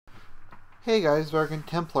Hey guys, Argent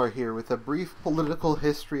Templar here with a brief political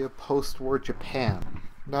history of post-war Japan.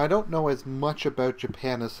 Now I don't know as much about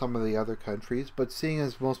Japan as some of the other countries, but seeing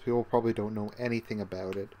as most people probably don't know anything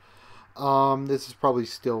about it, this is probably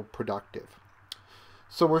still productive.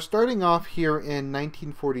 So we're starting off here in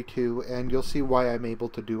 1942, and you'll see why I'm able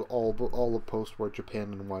to do all of post-war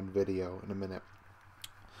Japan in one video in a minute.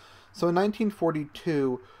 So in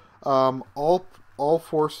 1942, all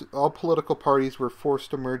political parties were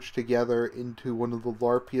forced to merge together into one of the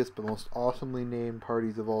larpiest but most awesomely named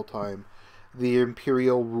parties of all time, the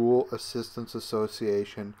Imperial Rule Assistance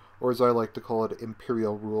Association, or as I like to call it,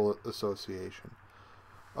 Imperial Rule Association,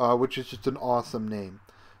 which is just an awesome name.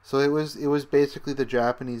 So it was basically the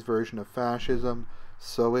Japanese version of fascism.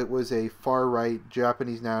 So it was a far-right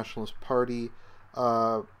Japanese nationalist party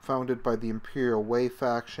founded by the Imperial Way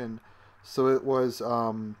faction. So it was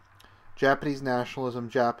Japanese nationalism,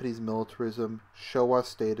 Japanese militarism, Showa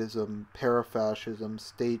statism, parafascism,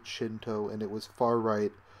 state Shinto, and it was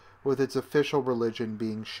far-right, with its official religion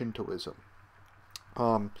being Shintoism.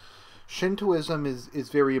 Shintoism is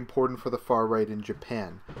very important for the far-right in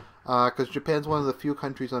Japan, because Japan's one of the few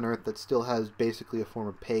countries on Earth that still has basically a form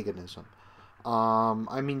of paganism.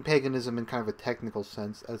 I mean paganism in kind of a technical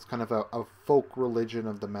sense, as kind of a folk religion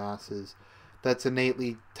of the masses that's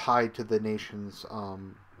innately tied to the nation's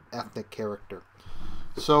ethnic character.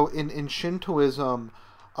 So in Shintoism,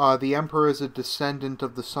 the emperor is a descendant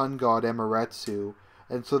of the sun god Amaterasu,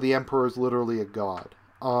 and so the emperor is literally a god.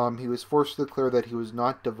 He was forced to declare that he was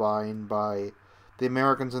not divine by the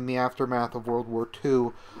Americans in the aftermath of World War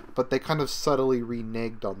II, but they kind of subtly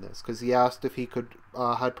reneged on this, because he asked if he could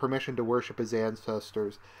had permission to worship his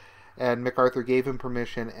ancestors, and MacArthur gave him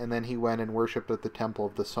permission, and then he went and worshipped at the temple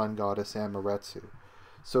of the sun goddess Amaterasu.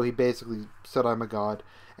 So he basically said, I'm a god.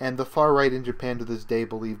 And the far right in Japan to this day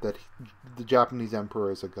believe that the Japanese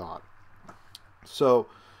emperor is a god. So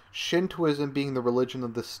Shintoism, being the religion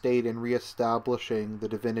of the state and reestablishing the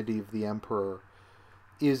divinity of the emperor,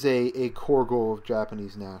 is a core goal of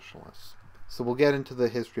Japanese nationalists. So we'll get into the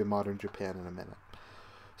history of modern Japan in a minute.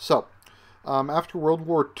 So, after World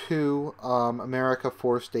War II, America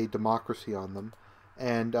forced a democracy on them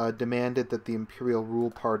and demanded that the Imperial Rule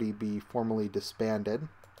Party be formally disbanded,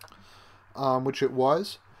 which it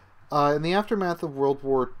was. In the aftermath of World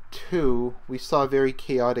War II, we saw a very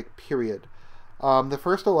chaotic period. The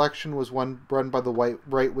first election was one run by the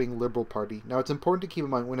right-wing Liberal Party. Now, it's important to keep in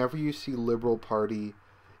mind, whenever you see Liberal Party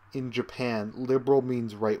in Japan, liberal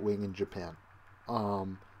means right-wing in Japan.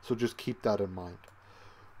 So just keep that in mind.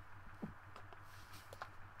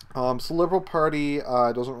 So Liberal Party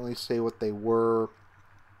doesn't really say what they were.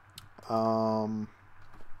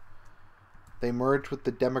 They merged with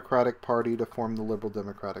the Democratic Party to form the Liberal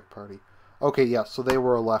Democratic Party. Okay, yes, so they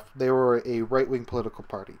were a right-wing political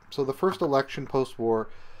party. So the first election post-war,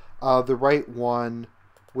 the right won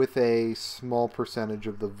with a small percentage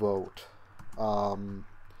of the vote. I'm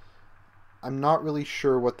not really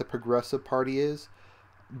sure what the Progressive Party is,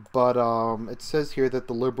 but it says here that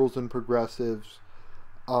the Liberals and Progressives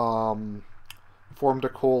formed a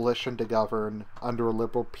coalition to govern under a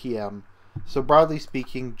Liberal PM. So broadly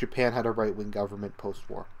speaking, Japan had a right-wing government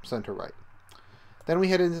post-war, center-right. Then we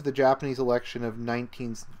head into the Japanese election of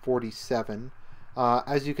 1947.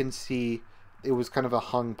 As you can see, it was kind of a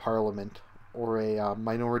hung parliament, or a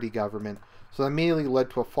minority government. So that immediately led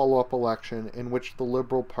to a follow-up election in which the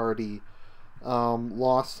Liberal Party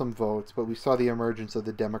lost some votes, but we saw the emergence of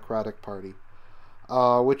the Democratic Party,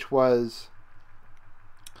 which was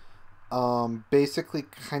basically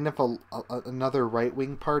kind of another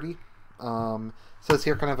right-wing party. Says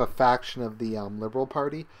here kind of a faction of the Liberal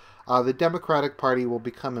Party. The Democratic Party will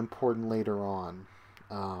become important later on,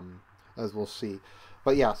 as we'll see.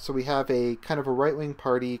 But yeah, so we have a kind of a right-wing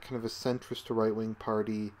party, kind of a centrist to right-wing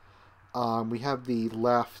party. We have the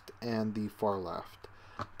left and the far left.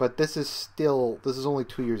 But this is only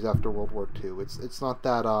 2 years after World War II. It's not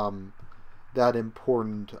that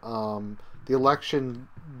important. The election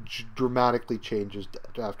dramatically changes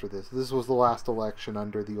after this. This was the last election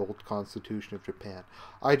under the old Constitution of Japan.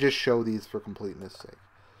 I just show these for completeness' sake.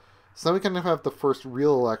 So then we kind of have the first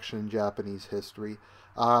real election in Japanese history.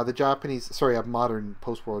 Modern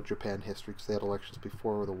post-war Japan history, because they had elections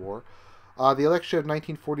before the war. The election of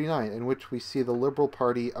 1949, in which we see the Liberal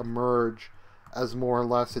Party emerge as more or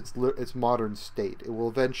less its modern state. It will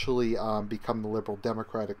eventually become the Liberal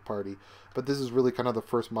Democratic Party, but this is really kind of the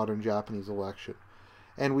first modern Japanese election.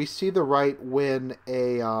 And we see the right win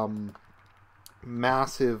a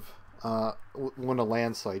win a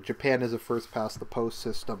landslide. Japan is a first-past-the-post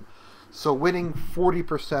system. So winning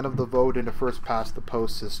 40% of the vote in a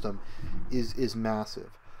first-past-the-post system is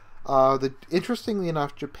massive. Interestingly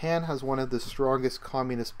enough, Japan has one of the strongest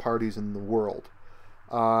communist parties in the world.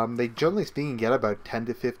 They generally speaking get about 10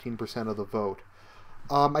 to 15% of the vote.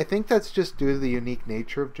 I think that's just due to the unique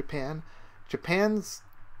nature of Japan. Japan's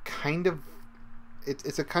kind of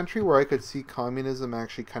it's a country where I could see communism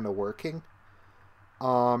actually kind of working.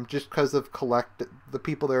 Just because of the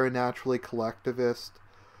people there are naturally collectivist.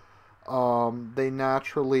 They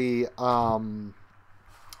naturally kind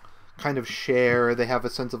of share. They have a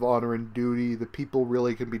sense of honor and duty. The people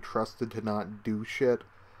really can be trusted to not do shit,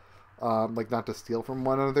 like not to steal from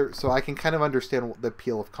one another. So I can kind of understand the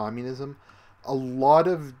appeal of communism. A lot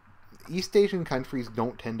of East Asian countries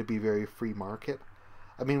don't tend to be very free market.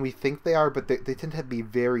 I mean, we think they are, but they tend to be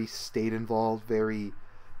very state involved, very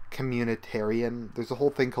communitarian. There's a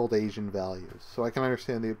whole thing called Asian values. So I can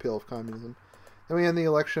understand the appeal of communism. Then we had the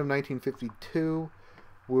election of 1952,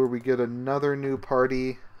 where we get another new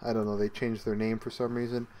party. I don't know, they changed their name for some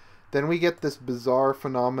reason. Then we get this bizarre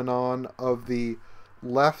phenomenon of the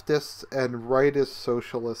leftist and rightist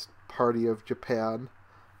socialist party of Japan.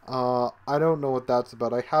 I don't know what that's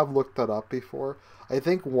about. I have looked that up before. I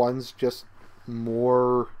think one's just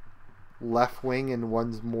more left-wing and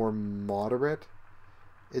one's more moderate.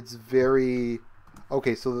 It's very...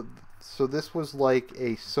 Okay, so this was like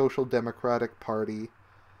a social democratic party.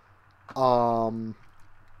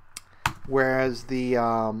 Whereas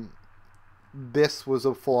this was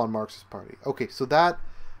a full-on Marxist party. Okay, so that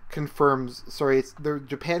confirms... Sorry,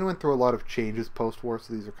 Japan went through a lot of changes post-war,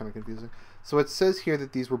 so these are kind of confusing. So it says here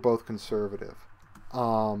that these were both conservative.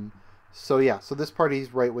 So yeah, so this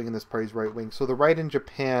party's right-wing and this party's right-wing. So the right in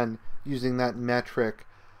Japan, using that metric,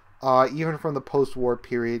 even from the post-war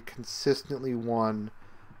period, consistently won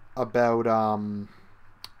about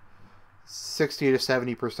 60 to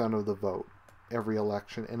 70% of the vote every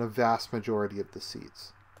election and a vast majority of the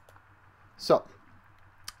seats. So,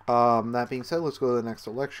 that being said, let's go to the next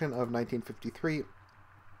election of 1953.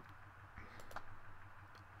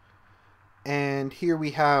 And here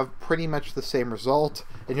we have pretty much the same result,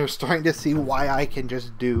 and you're starting to see why I can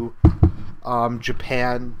just do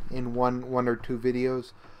Japan in one or two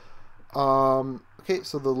videos. Okay,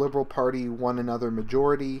 so the Liberal Party won another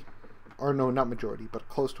majority, or no, not majority, but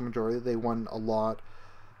close to majority. They won a lot.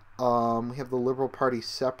 We have the Liberal Party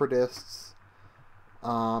separatists.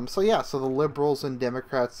 So yeah, so the Liberals and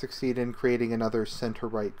Democrats succeed in creating another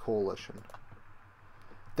center-right coalition.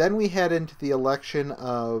 Then we head into the election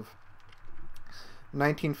of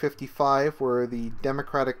 1955, where the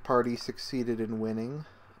Democratic Party succeeded in winning,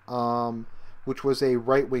 which was a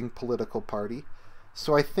right-wing political party.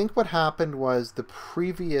 So I think what happened was the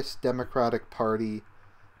previous Democratic Party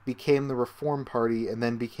became the Reform Party and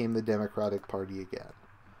then became the Democratic Party again.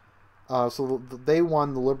 So they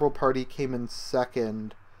won, the Liberal Party came in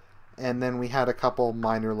second, and then we had a couple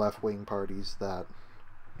minor left-wing parties that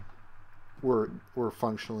were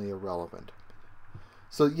functionally irrelevant.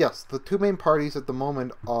 So yes, the two main parties at the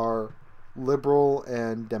moment are Liberal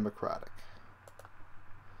and Democratic.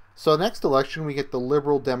 So next election we get the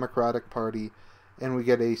Liberal Democratic Party and we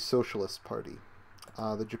get a Socialist Party.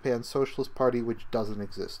 The Japan Socialist Party, which doesn't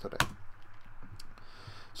exist today.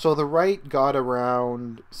 So the right got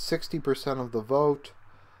around 60% of the vote.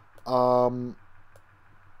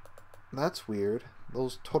 That's weird.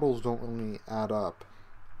 Those totals don't really add up.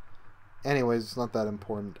 Anyways, it's not that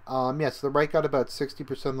important. Yes, the right got about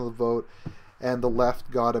 60% of the vote, and the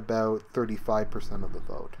left got about 35% of the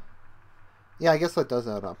vote. Yeah, I guess that does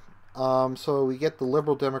add up. So we get the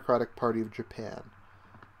Liberal Democratic Party of Japan.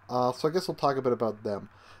 So I guess we'll talk a bit about them.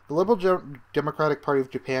 The Liberal Democratic Party of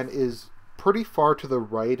Japan is pretty far to the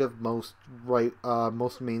right of most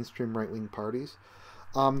mainstream right-wing parties.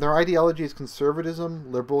 Their ideology is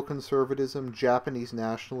conservatism, liberal conservatism, Japanese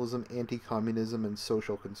nationalism, anti-communism, and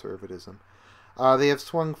social conservatism. They have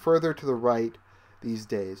swung further to the right these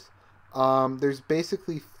days. There's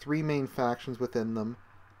basically three main factions within them.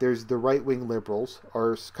 There's the right-wing liberals,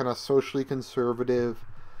 are kind of socially conservative,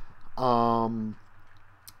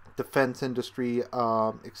 defense industry,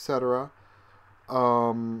 etc.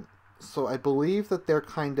 So I believe that they're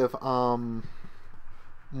kind of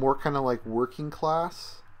more kind of like working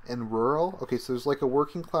class and rural. Okay, so there's like a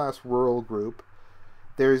working class rural group.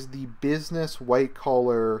 There's the business white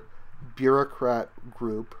collar bureaucrat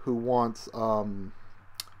group who wants and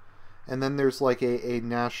then there's like a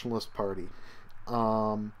nationalist party.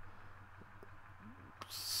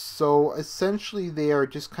 So essentially they are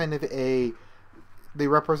just kind of they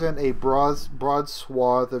represent a broad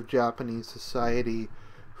swath of Japanese society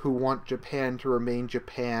who want Japan to remain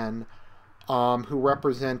Japan, who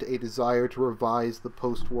represent a desire to revise the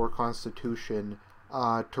post-war constitution,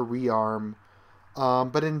 to rearm,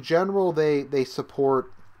 But in general, they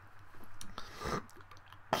support,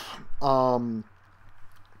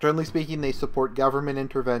 generally speaking, they support government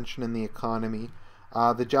intervention in the economy.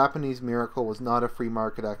 The Japanese miracle was not a free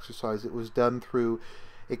market exercise. It was done through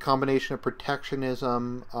a combination of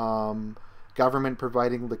protectionism, government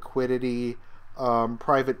providing liquidity,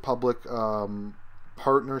 private-public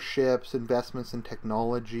partnerships, investments in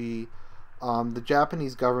technology. The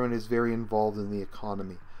Japanese government is very involved in the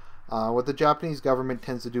economy. What the Japanese government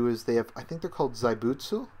tends to do is they have, I think they're called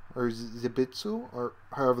zaibutsu, or zibitsu, or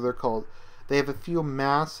however they're called. They have a few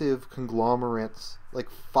massive conglomerates, like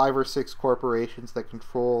 5 or 6 corporations that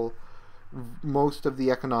control most of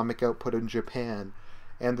the economic output in Japan.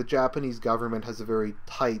 And the Japanese government has a very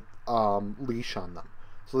tight leash on them.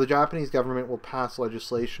 So the Japanese government will pass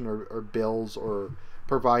legislation or bills or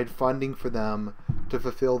provide funding for them to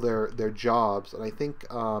fulfill their jobs. And I think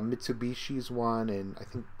Mitsubishi's one, and I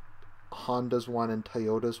think Honda's one, and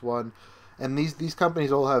Toyota's one. And these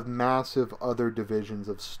companies all have massive other divisions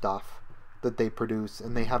of stuff that they produce,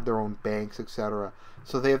 and they have their own banks, etc.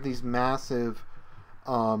 So they have these massive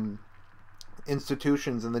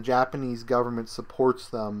institutions, and the Japanese government supports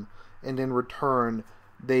them, and in return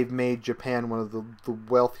they've made Japan one of the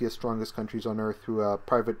wealthiest, strongest countries on earth through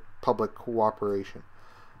private-public cooperation.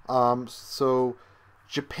 So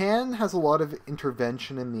Japan has a lot of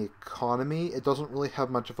intervention in the economy. It doesn't really have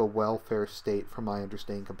much of a welfare state, from my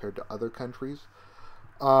understanding, compared to other countries.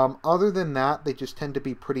 Other than that, they just tend to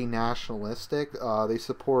be pretty nationalistic. They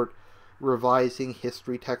support revising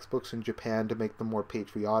history textbooks in Japan to make them more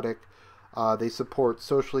patriotic. They support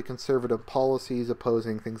socially conservative policies,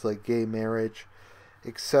 opposing things like gay marriage,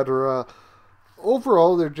 etc.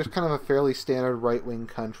 Overall, they're just kind of a fairly standard right-wing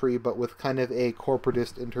country, but with kind of a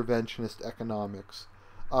corporatist, interventionist economics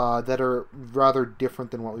that are rather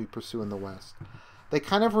different than what we pursue in the West. They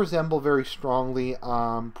kind of resemble very strongly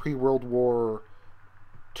pre-World War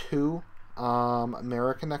II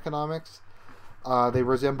American economics. They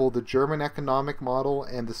resemble the German economic model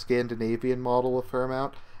and the Scandinavian model a fair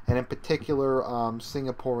amount, and in particular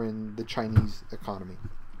Singapore and the Chinese economy.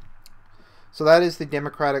 So that is the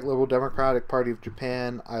Liberal Democratic Party of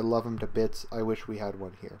Japan. I love them to bits. I wish we had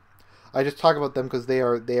one here. I just talk about them because they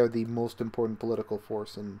are the most important political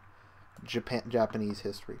force in Japanese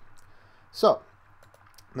history. So,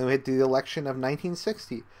 then we hit the election of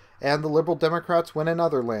 1960, and the Liberal Democrats win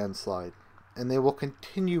another landslide. And they will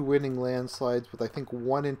continue winning landslides with, I think,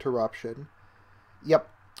 one interruption. Yep.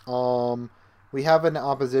 We have an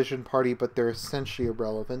opposition party, but they're essentially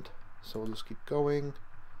irrelevant. So we'll just keep going.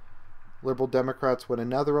 Liberal Democrats win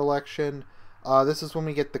another election. This is when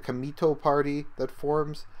we get the Kamito Party that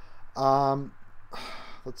forms. Let's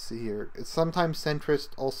see here. It's sometimes centrist,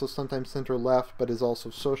 also sometimes center-left, but is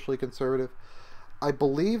also socially conservative. I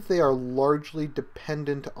believe they are largely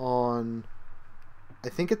dependent on, I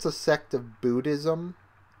think it's a sect of Buddhism.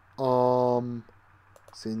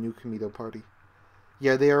 It's the New Kamito Party.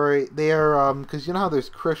 Yeah, they are, because you know how there's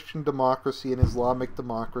Christian democracy and Islamic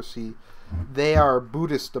democracy. They are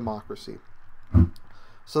Buddhist democracy.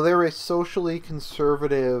 So they're a socially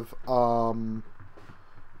conservative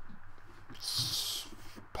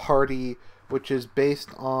party, which is based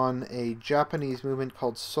on a Japanese movement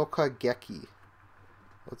called Soka Geki.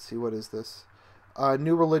 Let's see, what is this?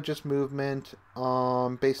 New religious movement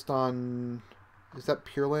based on, is that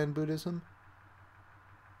Pure Land Buddhism?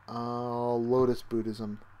 Lotus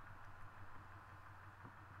Buddhism.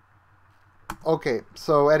 Okay,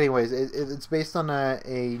 so anyways, it's based on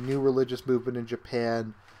a new religious movement in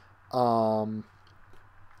Japan, a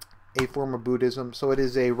form of Buddhism. So it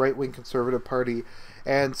is a right-wing conservative party,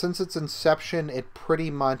 and since its inception, it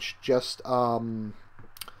pretty much just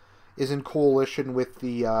is in coalition with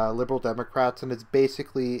the Liberal Democrats, and it's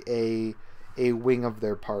basically a wing of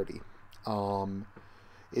their party.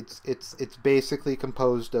 It's basically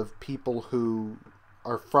composed of people who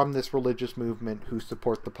are from this religious movement who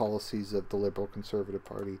support the policies of the Liberal Conservative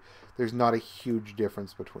Party. There's not a huge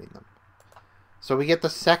difference between them. So we get the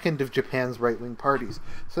second of Japan's right-wing parties.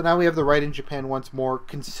 So now we have the right in Japan once more,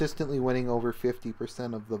 consistently winning over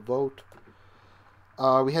 50% of the vote.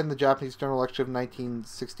 We had in the Japanese general election of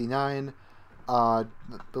 1969. The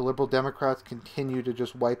Liberal Democrats continue to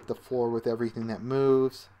just wipe the floor with everything that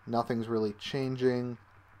moves. Nothing's really changing.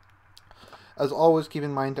 As always, keep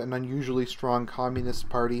in mind an unusually strong Communist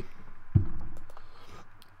Party.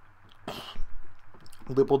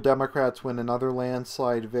 Liberal Democrats win another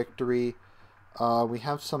landslide victory. We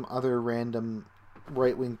have some other random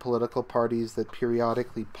right-wing political parties that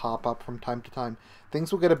periodically pop up from time to time.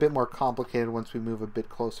 Things will get a bit more complicated once we move a bit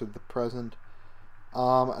closer to the present.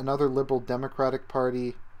 Another Liberal Democratic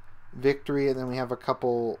Party. victory, and then we have a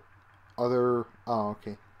couple other,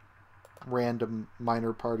 random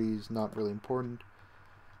minor parties, not really important.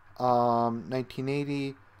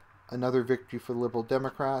 1980, another victory for the Liberal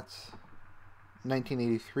Democrats.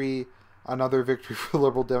 1983, another victory for the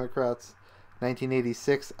Liberal Democrats.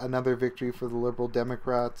 1986, another victory for the Liberal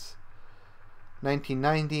Democrats.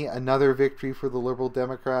 1990, another victory for the Liberal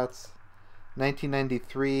Democrats.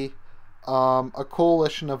 1993, a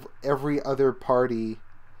coalition of every other party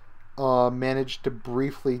managed to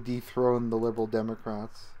briefly dethrone the Liberal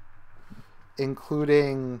Democrats,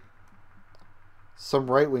 including some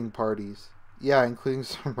right-wing parties. Yeah, including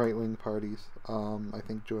some right-wing parties, I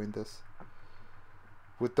think, joined this,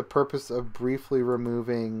 with the purpose of briefly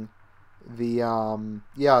removing the,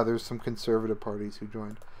 there's some conservative parties who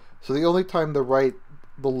joined. So the only time the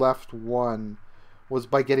left won was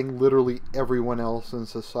by getting literally everyone else in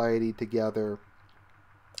society together.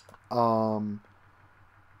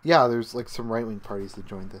 There's like some right-wing parties that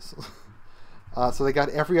joined this. So they got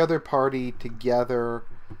every other party together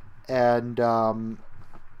and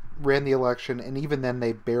ran the election, and even then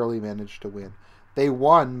they barely managed to win. They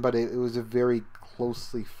won, but it was a very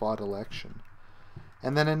closely fought election.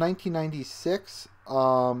 And then in 1996,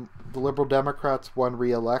 the Liberal Democrats won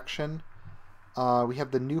re-election. We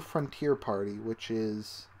have the New Frontier Party, which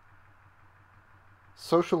is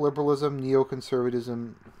social liberalism,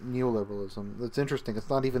 neoconservatism, neoliberalism. That's interesting. It's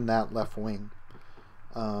not even that left-wing.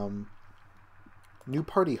 New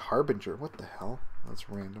Party Harbinger. What the hell? That's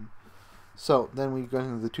random. So, then we go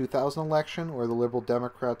into the 2000 election, where the Liberal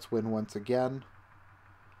Democrats win once again.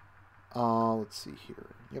 Let's see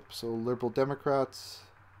here. Yep, so Liberal Democrats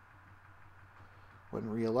win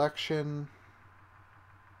re-election.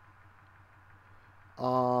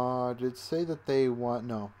 Did it say that they won?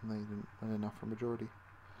 No, they didn't win enough for majority.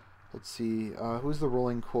 Let's see. Who's the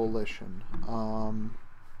ruling coalition? I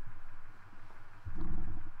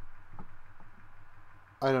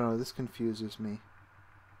don't know. This confuses me.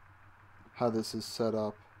 How this is set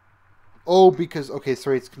up. Oh, because... Okay,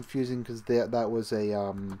 sorry. It's confusing because that was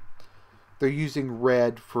a... They're using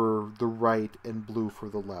red for the right and blue for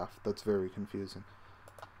the left. That's very confusing.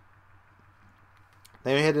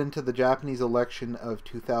 Then we head into the Japanese election of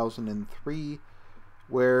 2003,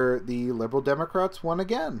 where the Liberal Democrats won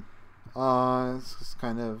again. This is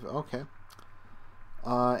kind of... Okay.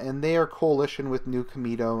 And they are coalition with New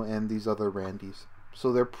Komeito and these other Randys.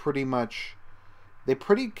 So they're pretty much... They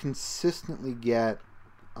pretty consistently get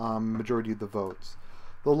majority of the votes.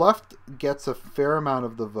 The left gets a fair amount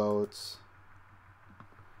of the votes.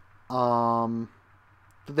 They aren't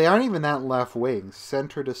even that left-wing.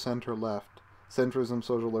 Center to center-left. Centrism,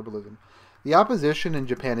 social liberalism. The opposition in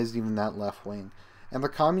Japan isn't even that left-wing. And the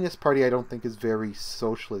Communist Party I don't think is very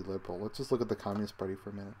socially liberal. Let's just look at the Communist Party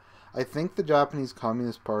for a minute. I think the Japanese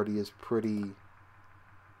Communist Party is pretty...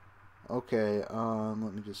 Okay,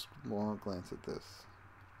 let me just glance at this.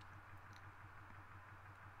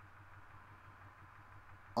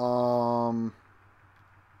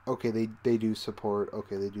 Okay, they do support.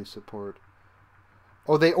 Okay, they do support.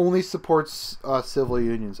 Oh, they only support civil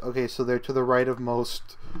unions. Okay, so they're to the right of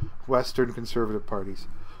most Western conservative parties.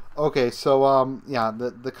 Okay, so yeah,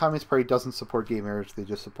 the Communist Party doesn't support gay marriage. They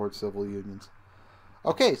just support civil unions.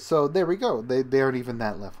 Okay, so there we go. They aren't even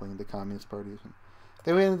that left-wing, the Communist Party isn't.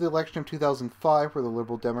 Then we had the election of 2005, where the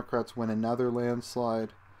Liberal Democrats win another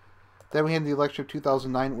landslide. Then we had the election of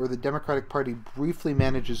 2009, where the Democratic Party briefly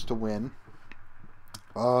manages to win.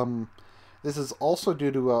 This is also due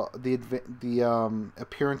to the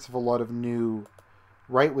appearance of a lot of new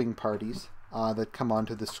right-wing parties that come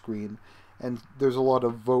onto the screen, and there's a lot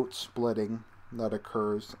of vote splitting that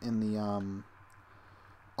occurs in the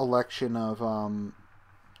election of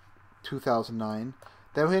 2009.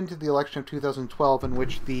 Then we went into the election of 2012, in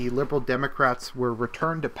which the Liberal Democrats were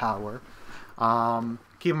returned to power.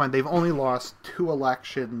 Keep in mind, they've only lost 2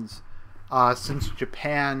 elections since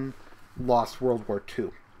Japan lost World War II.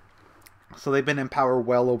 So they've been in power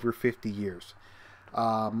well over 50 years.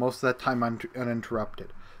 Most of that time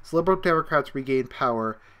uninterrupted. So Liberal Democrats regain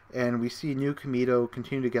power, and we see New Komeito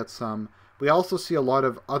continue to get some. We also see a lot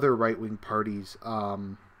of other right-wing parties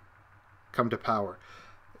come to power.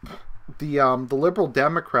 The Liberal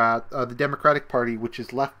Democrat, the Democratic Party, which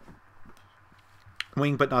is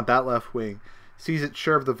left-wing but not that left-wing, sees its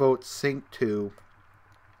share of the vote sink to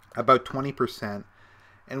about 20%,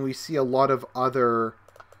 and we see a lot of other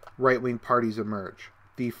right-wing parties emerge.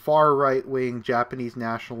 The far right-wing Japanese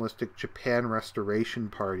nationalistic Japan Restoration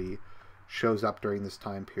Party shows up during this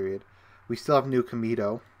time period. We still have New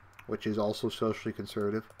Komeito, which is also socially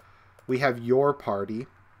conservative. We have Your Party,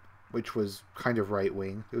 which was kind of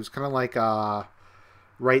right-wing. It was kind of like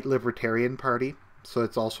Right Libertarian Party, so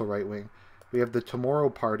it's also right-wing. We have the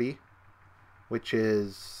Tomorrow Party, which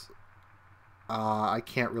is... I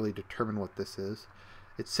can't really determine what this is.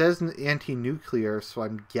 It says anti-nuclear, so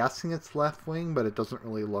I'm guessing it's left-wing, but it doesn't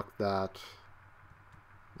really look that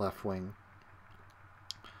left-wing.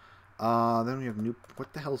 Then we have new...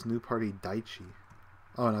 What the hell's New Party Daichi?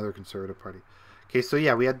 Oh, another conservative party. Okay, so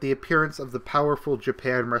yeah, we had the appearance of the powerful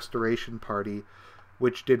Japan Restoration Party,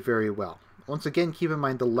 which did very well. Once again, keep in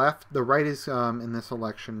mind the right is in this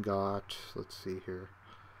election got... Let's see here.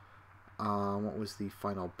 What was the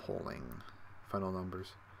final polling? Final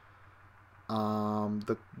numbers.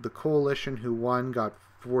 The coalition who won got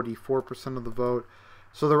 44% of the vote.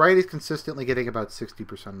 So the right is consistently getting about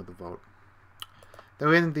 60% of the vote. Then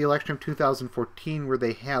we had the election of 2014 where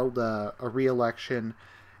they held a re-election,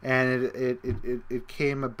 and it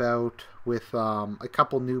came about with a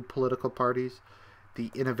couple new political parties. The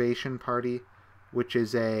Innovation Party, which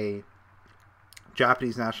is a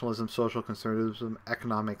Japanese nationalism, social conservatism,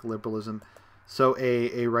 economic liberalism. So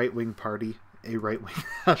a right-wing party, a right-wing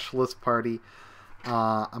nationalist party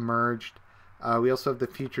emerged. We also have the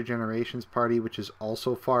Future Generations Party, which is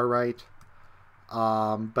also far-right.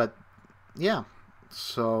 But, yeah.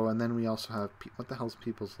 So, and then we also have... What the hell's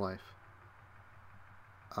People's Life?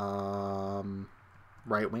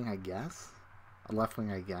 Right-wing, I guess? Left-wing,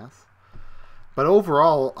 I guess? But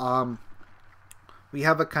overall, we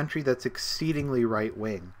have a country that's exceedingly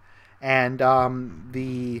right-wing. And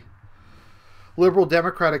the Liberal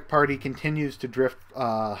Democratic Party continues to drift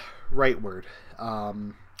rightward.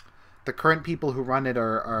 The current people who run it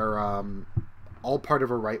are all part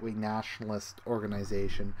of a right-wing nationalist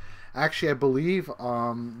organization. Actually, I believe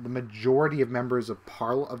the majority of members of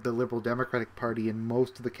the Liberal Democratic Party and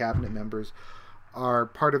most of the cabinet members are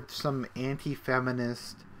part of some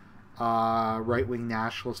anti-feminist right-wing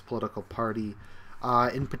nationalist political party.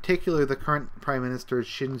 In particular, the current Prime Minister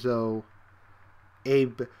Shinzo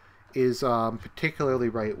Abe is particularly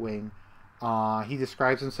right-wing. He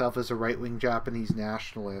describes himself as a right-wing Japanese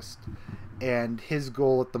nationalist, and his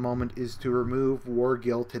goal at the moment is to remove war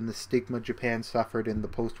guilt and the stigma Japan suffered in the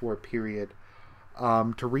post-war period,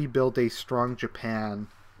 to rebuild a strong Japan,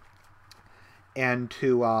 and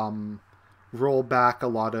to roll back a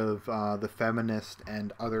lot of the feminist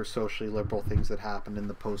and other socially liberal things that happened in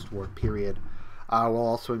the post-war period, while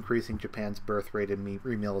also increasing Japan's birth rate and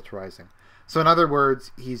remilitarizing. So in other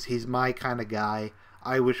words, he's my kind of guy.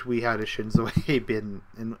 I wish we had a Shinzo Abe in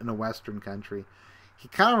a Western country. He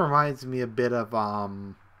kind of reminds me a bit of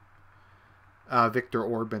Viktor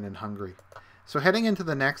Orban in Hungary. So heading into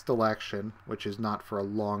the next election, which is not for a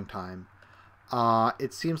long time,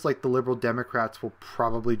 it seems like the Liberal Democrats will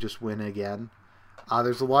probably just win again.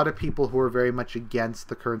 There's a lot of people who are very much against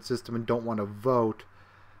the current system and don't want to vote,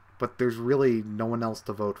 but there's really no one else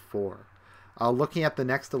to vote for. Looking at the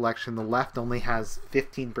next election, the left only has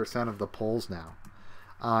 15% of the polls now.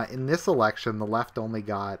 In this election, the left only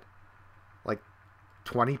got like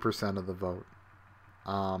 20% of the vote.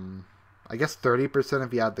 I guess 30%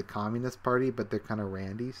 if you add the Communist Party, but they're kind of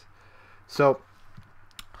randies. So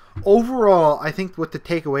overall, I think what to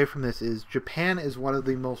take away from this is Japan is one of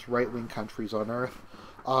the most right-wing countries on earth.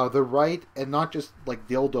 The right, and not just like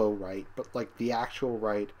dildo right, but like the actual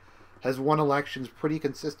right, has won elections pretty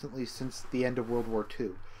consistently since the end of World War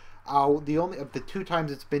II. The only of the two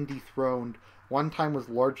times it's been dethroned, one time was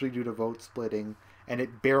largely due to vote splitting, and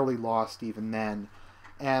it barely lost even then.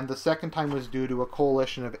 And the second time was due to a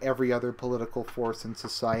coalition of every other political force in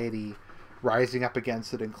society rising up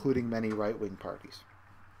against it, including many right-wing parties.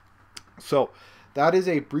 So, that is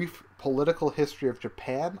a brief political history of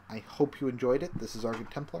Japan. I hope you enjoyed it. This is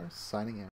Argent Templar, signing out.